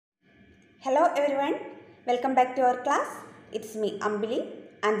Hello everyone, welcome back to our class. It's me Ambili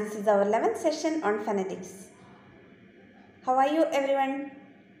and this is our 11th session on phonetics. How are you everyone?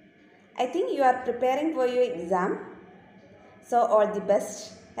 I think you are preparing for your exam. So all the best.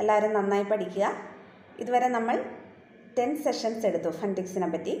 എല്ലാവരും നന്നായി പഠിക്കുക. ഇതുവരെ നമ്മൾ 10 sessions എടുത്തു ഫൊണറ്റിക്സിനെ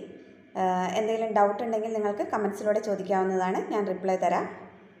പറ്റി. എന്തെങ്കിലും doubt ഉണ്ടെങ്കിൽ നിങ്ങൾക്ക് കമൻസിലൂടെ ചോദിക്കാവുന്നതാണ്. ഞാൻ റിപ്ലൈ തരാം.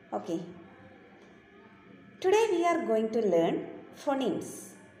 Okay. Today we are going to learn phonemes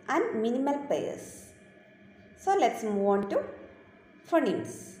and minimal pairs. So let's move on to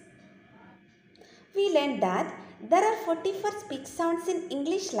phonemes. We learned that there are 44 speech sounds in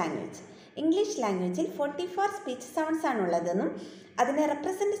English language. English language 44 speech sounds ആണുള്ളതെന്നും അതിനെ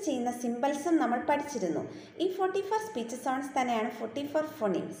represent ചെയ്യുന്ന സിമ്പിൾസും നമ്മൾ പഠിച്ചിരുന്നു. ഈ 44 speech sounds തന്നെയാണ് 44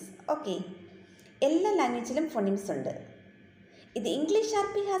 phonemes. Okay, എല്ലാ ലാംഗ്വേജിലും phonemes ഉണ്ട്. ഇത് English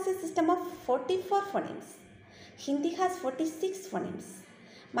RP has A system of 44 phonemes. Hindi has 46 phonemes.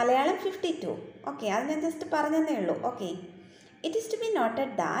 Malayalam 52. Okay, അത് ഞാൻ ജസ്റ്റ് പറഞ്ഞതേ ഉള്ളൂ. Okay, it is to B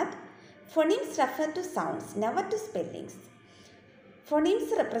noted that phonemes refer to sounds never to spellings.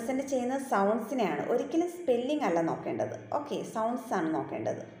 Phonemes represent ചെയ്യുന്ന സൗണ്ട്സിനെയാണ്, ഒരിക്കലും സ്പെല്ലിംഗ് അല്ല നോക്കേണ്ടത്. ഓക്കെ, സൗണ്ട്സ് ആണ്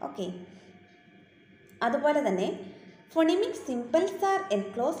നോക്കേണ്ടത്. ഓക്കെ, അതുപോലെ തന്നെ ഫോണീമിക് symbols R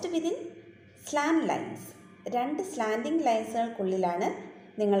enclosed within slant lines. 2 slanting ലൈൻസുകൾക്കുള്ളിലാണ്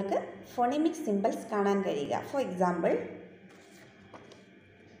നിങ്ങൾക്ക് ഫോണീമിക് സിമ്പിൾസ് കാണാൻ കഴിയുക. ഫോർ എക്സാമ്പിൾ,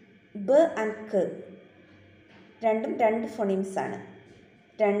 ബ ആൻഡ് ക രണ്ടും 2 ഫോണീംസാണ്.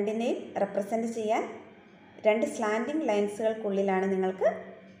 രണ്ടിനെയും റെപ്രസെൻറ്റ് ചെയ്യാൻ 2 സ്ലാൻഡിങ് ലൈൻസുകൾക്കുള്ളിലാണ് നിങ്ങൾക്ക്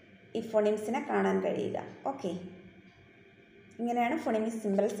ഈ ഫോണീംസിനെ കാണാൻ കഴിയുക. ഓക്കെ, ഇങ്ങനെയാണ് ഫോണീമിക്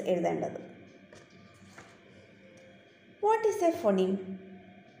സിമ്പിൾസ് എഴുതേണ്ടത്. What is A phoneme?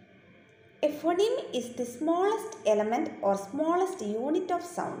 A phoneme is the smallest element or smallest unit of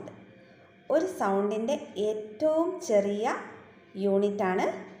sound. ഒരു സൗണ്ടിൻ്റെ ഏറ്റവും ചെറിയ യൂണിറ്റാണ്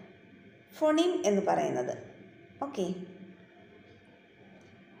ഫോണീം എന്ന് പറയുന്നത്. Okay,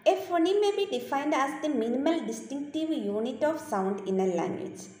 A phoneme may be defined as the minimal distinctive unit of sound in A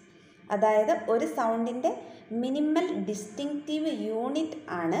language. അതായത് ഒരു സൗണ്ടിൻ്റെ minimal distinctive unit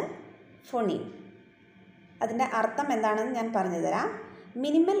ആണ് phoneme. അതിൻ്റെ അർത്ഥം എന്താണെന്ന് ഞാൻ പറഞ്ഞു തരാം.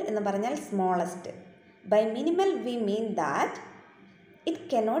 മിനിമൽ എന്ന് പറഞ്ഞാൽ smallest. By minimal V mean that it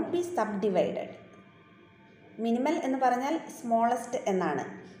cannot be sub divided. Minimal എന്ന് പറഞ്ഞാൽ സ്മോളസ്റ്റ് എന്നാണ്.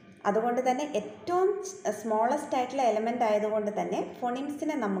 അതുകൊണ്ട് തന്നെ ഏറ്റവും സ്മോളസ്റ്റ് ആയിട്ടുള്ള എലമെൻ്റ് ആയതുകൊണ്ട് തന്നെ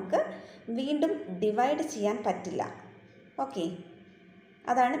ഫോണീംസിനെ നമുക്ക് വീണ്ടും ഡിവൈഡ് ചെയ്യാൻ പറ്റില്ല. ഓക്കെ,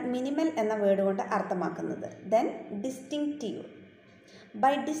 അതാണ് മിനിമൽ എന്ന വേർഡ് കൊണ്ട് അർത്ഥമാക്കുന്നത്. Then distinctive.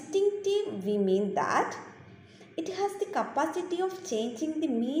 By distinctive V mean that it has the capacity of changing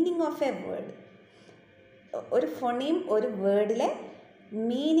the meaning of A word. ഒരു ഫോണീം ഒരു വേർഡിലെ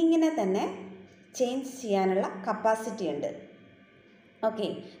മീനിങ്ങിനെ തന്നെ ചേഞ്ച് ചെയ്യാനുള്ള കപ്പാസിറ്റി ഉണ്ട്. Okay,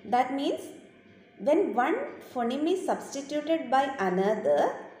 that means when one phoneme is substituted by another,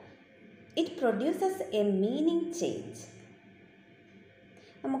 it produces a meaning change.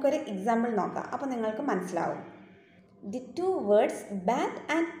 നമുക്കൊരു example നോക്കാം, അപ്പോൾ നിങ്ങൾക്ക് മനസ്സിലാവും. The 2 words bat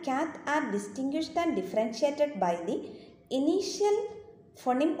and cat are distinguished and differentiated by the initial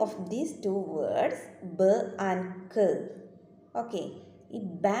phoneme of these 2 words, b and k. Okay, ഈ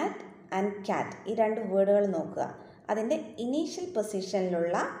bat and cat ഈ 2 വേർഡുകൾ നോക്കുക. അതിൻ്റെ initial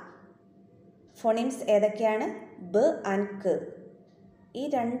പൊസിഷനിലുള്ള phonemes ഏതൊക്കെയാണ്? ബ ആൻഡ് ക. ഈ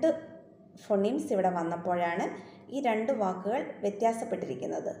 2 ഫോണീംസ് ഇവിടെ വന്നപ്പോഴാണ് ഈ 2 വാക്കുകൾ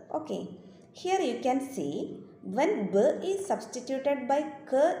വ്യത്യാസപ്പെട്ടിരിക്കുന്നത്. Okay, here you can see when ബ ഈസ് സബ്സ്റ്റിറ്റ്യൂട്ടഡ് ബൈ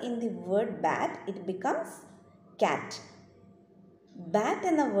ക in the word bat it becomes കാറ്റ്. ബാറ്റ്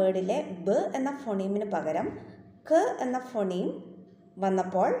എന്ന വേർഡിലെ ബ എന്ന ഫോണീമിന് പകരം ക എന്ന ഫോണീം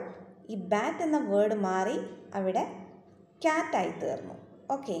വന്നപ്പോൾ ഈ ബാറ്റ് എന്ന വേർഡ് മാറി അവിടെ ക്യാറ്റായി തീർന്നു.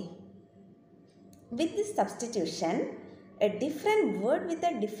 Okay, with this substitution A different word with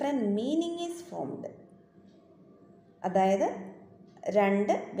a different meaning is formed. അതായത്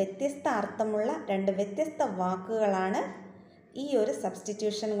 2 വ്യത്യസ്ത അർത്ഥമുള്ള 2 വ്യത്യസ്ത വാക്കുകളാണ് ഈ ഒരു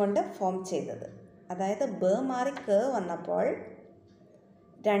സബ്സ്റ്റിറ്റ്യൂഷൻ കൊണ്ട് ഫോം ചെയ്തത്. അതായത് ബ മാറി ക വന്നപ്പോൾ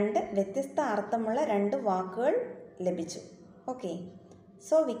 2 വ്യത്യസ്ത അർത്ഥമുള്ള 2 വാക്കുകൾ ലഭിച്ചു. Okay,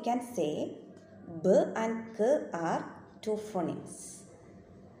 so we can say b and k are 2 phonemes.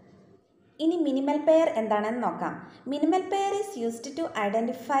 ഇനി മിനിമൽ പെയർ എന്താണെന്ന് നോക്കാം. Minimal pair is used to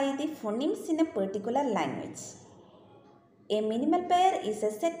identify the phonemes in A particular language. A minimal pair is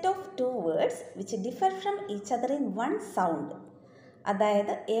A set of 2 words which differ from each other in 1 sound.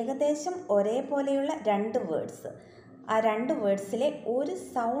 അതായത് ഏകദേശം ഒരേപോലെയുള്ള 2 words, ആ 2 വേർഡ്സിലെ ഒരു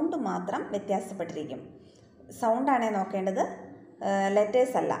sound മാത്രം വ്യത്യാസപ്പെട്ടിരിക്കും. സൗണ്ടാണേ നോക്കേണ്ടത്,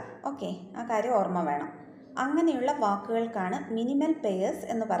 letters അല്ല. ഓക്കെ, ആ കാര്യം ഓർമ്മ വേണം. അങ്ങനെയുള്ള വാക്കുകൾക്കാണ് മിനിമൽ പെയേഴ്സ്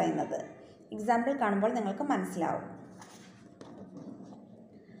എന്ന് പറയുന്നത്. എക്സാമ്പിൾ കാണുമ്പോൾ നിങ്ങൾക്ക് മനസ്സിലാവും.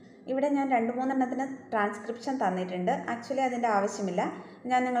 ഇവിടെ ഞാൻ 2-3 എണ്ണത്തിന് ട്രാൻസ്ക്രിപ്ഷൻ തന്നിട്ടുണ്ട്. ആക്ച്വലി അതിൻ്റെ ആവശ്യമില്ല,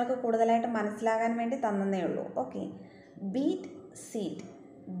 ഞാൻ നിങ്ങൾക്ക് കൂടുതലായിട്ട് മനസ്സിലാകാൻ വേണ്ടി തന്നേ ഉള്ളൂ. ഓക്കെ. ബീറ്റ്, സീറ്റ്,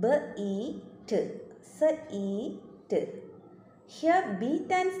 ബ ഇ ട്, സ E T. Here beat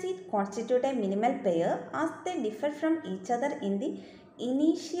and seat constitute a minimal pair as they differ from each other in the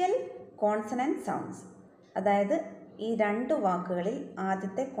initial consonant sounds. അതായത് ഈ 2 വാക്കുകളിൽ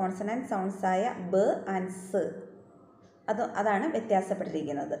ആദ്യത്തെ കോൺസണന്റ് സൗണ്ട്സ് ആയ ബ ആൻഡ് സ് അതാണ്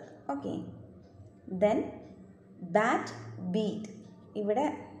വ്യത്യാസപ്പെട്ടിരിക്കുന്നത്. ഓക്കെ. Then bat, beat. ഇവിടെ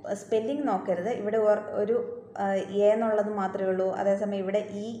സ്പെല്ലിംഗ് നോക്കരുത്. ഇവിടെ ഒരു എ എന്നുള്ളത് മാത്രമേ ഉള്ളൂ, അതേസമയം ഇവിടെ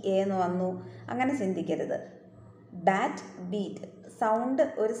ഇ എ എന്ന് വന്നു, അങ്ങനെ ചിന്തിക്കരുത്. ബാറ്റ്, ബീറ്റ്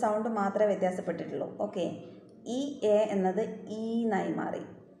ഒരു സൗണ്ട് മാത്രമേ വ്യത്യാസപ്പെട്ടിട്ടുള്ളൂ. ഓക്കെ. ഇ എ എന്നത് ഇ എന്നായി മാറി.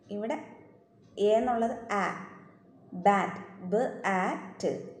 ഇവിടെ എ എന്നുള്ളത് ആ. ബാറ്റ്, ബ ആ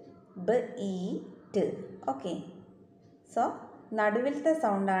ട്, ബ ഇ ട്. ഓക്കെ. സോ നടുവിലത്തെ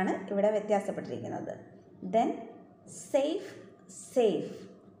സൗണ്ടാണ് ഇവിടെ വ്യത്യാസപ്പെട്ടിരിക്കുന്നത്. Then safe, safe,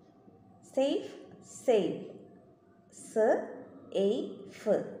 safe, safe. സ് എ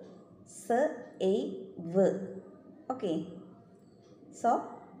ഫ്, സ് എ വ്. ഓക്കെ. സോ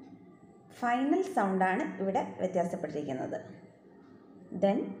ഫൈനൽ സൗണ്ടാണ് ഇവിടെ വ്യത്യാസപ്പെട്ടിരിക്കുന്നത്.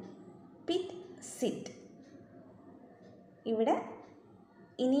 Then pit, sit. ഇവിടെ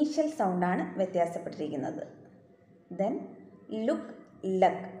ഇനീഷ്യൽ സൗണ്ടാണ് വ്യത്യാസപ്പെട്ടിരിക്കുന്നത്. Then look,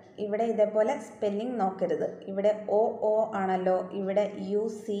 luck. ഇവിടെ ഇതേപോലെ സ്പെല്ലിംഗ് നോക്കരുത്. ഇവിടെ ഒ ഒ ആണല്ലോ, ഇവിടെ യു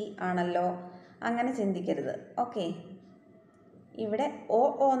സി ആണല്ലോ, അങ്ങനെ ചിന്തിക്കരുത്. ഓക്കെ. ഇവിടെ ഒ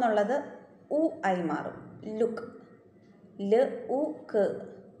ഒ എന്നുള്ളത് ഉ ആയി മാറും. ലുക്ക്. ല ഉ ക.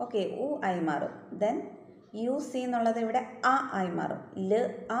 ഓക്കെ. ഉ ആയി മാറും. ദെൻ യു സി എന്നുള്ളത് ഇവിടെ ആ ആയി മാറും. ല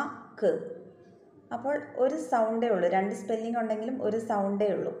ആ ക. അപ്പോൾ ഒരു സൗണ്ടേ ഉള്ളൂ. 2 സ്പെല്ലിംഗ് ഉണ്ടെങ്കിലും ഒരു സൗണ്ടേ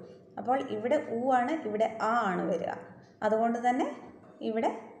ഉള്ളൂ. അപ്പോൾ ഇവിടെ ഉ ആണ്, ഇവിടെ ആ ആണ് വരിക. അതുകൊണ്ട് തന്നെ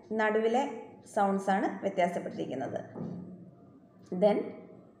ഇവിടെ നടുവിലെ സൗണ്ട്സാണ് വ്യത്യാസപ്പെട്ടിരിക്കുന്നത്. Then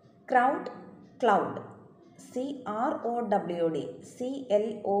crowd, cloud. CROWD,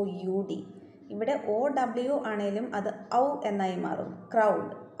 CLOUD. ഇവിടെ OW ആണെങ്കിലും അത് ഔ എന്നായി മാറും. ക്രൗഡ്,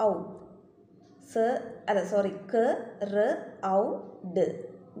 ഔ. ക റ് ഔ ഡ്.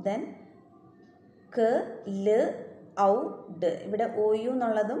 ദെൻ ക ല് ഔ ഡ്. ഇവിടെ OU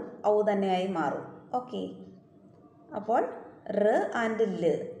എന്നുള്ളതും ഔ തന്നെയായി മാറും. ഓക്കെ. അപ്പോൾ റ് ആൻഡ്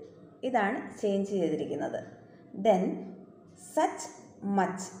ല് ഇതാണ് ചേഞ്ച് ചെയ്തിരിക്കുന്നത്. Then such,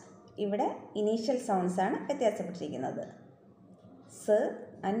 much. ഇവിടെ ഇനീഷ്യൽ സൗണ്ട്സാണ് വ്യത്യാസപ്പെട്ടിരിക്കുന്നത്. സ്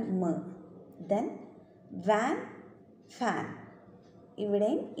ആൻഡ് മ. Then van, fan.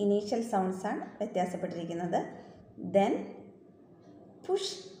 ഇവിടെയും ഇനീഷ്യൽ സൗണ്ട്സാണ് വ്യത്യാസപ്പെട്ടിരിക്കുന്നത്. Then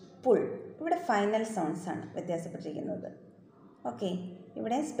push, pull. ഇവിടെ ഫൈനൽ സൗണ്ട്സാണ് വ്യത്യാസപ്പെട്ടിരിക്കുന്നത്. ഓക്കെ.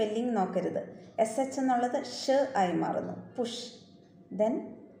 ഇവിടെ സ്പെല്ലിംഗ് നോക്കരുത്. SH എന്നുള്ളത് ഷ് ആയി മാറുന്നു. പുഷ്. ദെൻ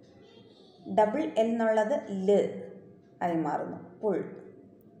ഡബിൾ എൽ എന്നുള്ളത് ല് ആയി മാറുന്നു. പുൾ.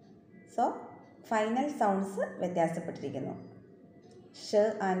 സോ ഫൈനൽ സൗണ്ട്സ് വ്യത്യാസപ്പെട്ടിരിക്കുന്നു. ഷ്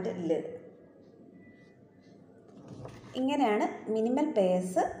ആൻഡ് ല്. ഇങ്ങനെയാണ് മിനിമൽ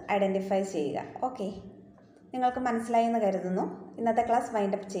പെയേഴ്സ് ഐഡൻറ്റിഫൈ ചെയ്യുക. ഓക്കെ. നിങ്ങൾക്ക് മനസ്സിലായി എന്ന് കരുതുന്നു. ഇന്നത്തെ ക്ലാസ്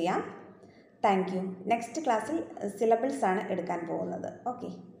വൈൻഡപ്പ് ചെയ്യാം. Thank you. നെക്സ്റ്റ് ക്ലാസ്സിൽ സിലബിൾസ് ആണ് എടുക്കാൻ പോകുന്നത്. ഓക്കെ.